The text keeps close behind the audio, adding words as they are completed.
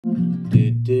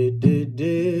Do do do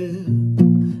do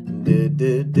do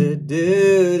do do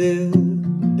do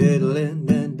diddling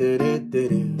and do do do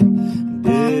do.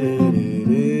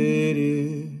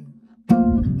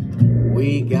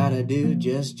 We gotta do,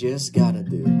 just gotta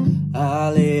do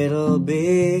a little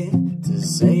bit to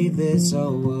save this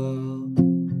old world.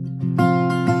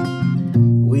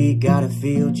 We gotta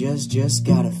feel, just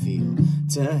gotta feel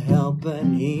to help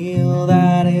and heal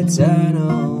that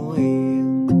eternal wheel.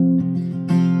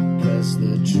 'Cause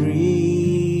the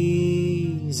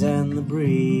trees and the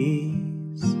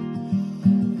breeze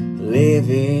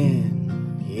living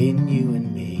in you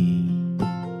and me,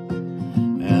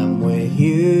 and we're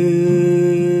human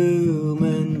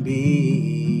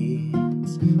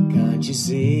beings. Can't you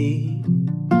see?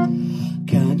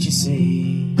 Can't you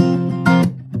see?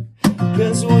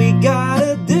 'Cause we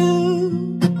gotta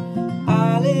do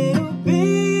a little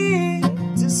bit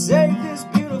to save this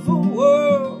beautiful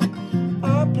world,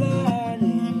 our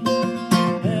planet.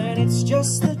 And it's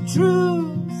just the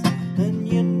truth, and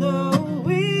you know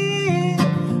it.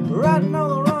 Righting all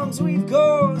the wrongs we've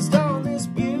caused on this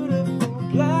beautiful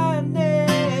planet.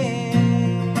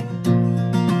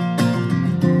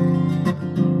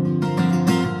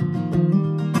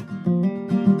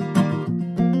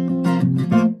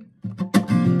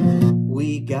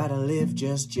 We gotta live,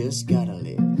 just gotta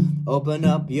live. Open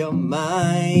up your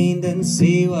mind and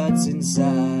see what's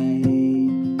inside.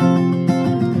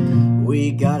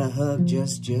 We gotta hug,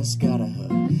 just gotta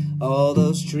hug all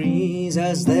those trees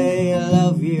as they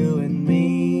love you and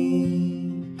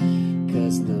me.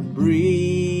 'Cause the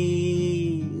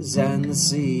breeze and the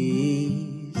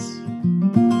seas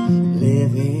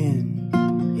living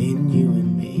in you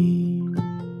and me,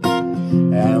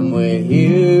 and we're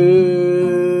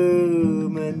human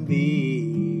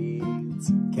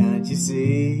beings. Can't you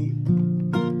see?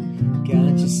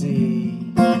 Can't you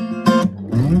see?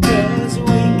 'Cause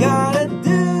we gotta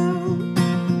do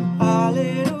a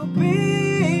little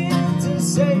bit to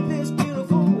save this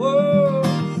beautiful world,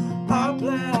 our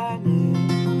planet.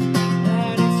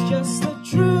 And it's just the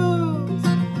truth,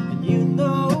 and you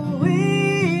know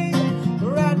it.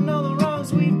 Righting all the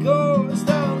wrongs we've caused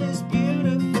on this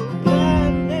beautiful planet.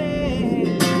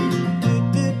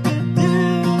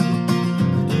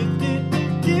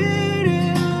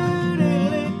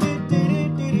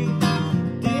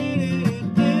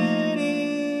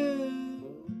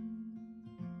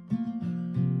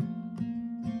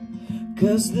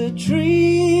 Cause the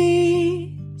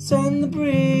trees and the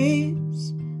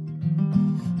breeze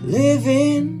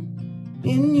living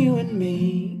in you and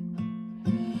me,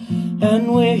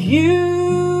 and we're human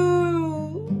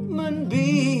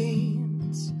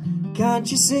beings.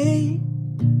 Can't you see?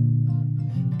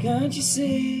 Can't you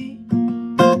see?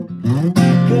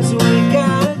 'Cause we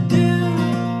gotta do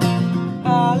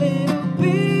a little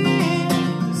bit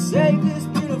to save this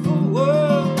beautiful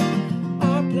world,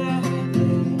 our planet.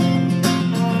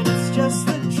 Just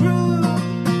the truth,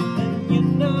 and you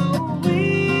know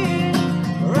it.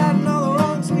 Righting all the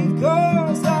wrongs we've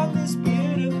caused on this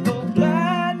beautiful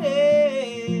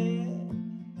planet.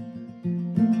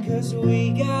 'Cause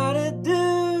we gotta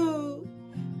do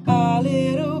a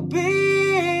little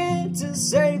bit to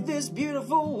save this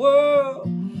beautiful world,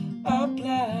 our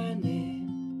planet.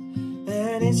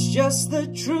 And it's just the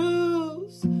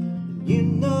truth, and you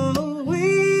know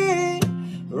it.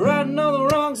 Righting all the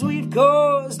wrongs we've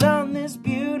caused on this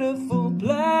beautiful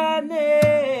planet.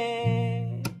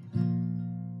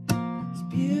 This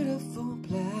beautiful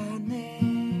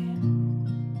planet.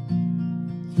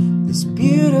 This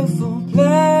beautiful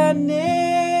planet.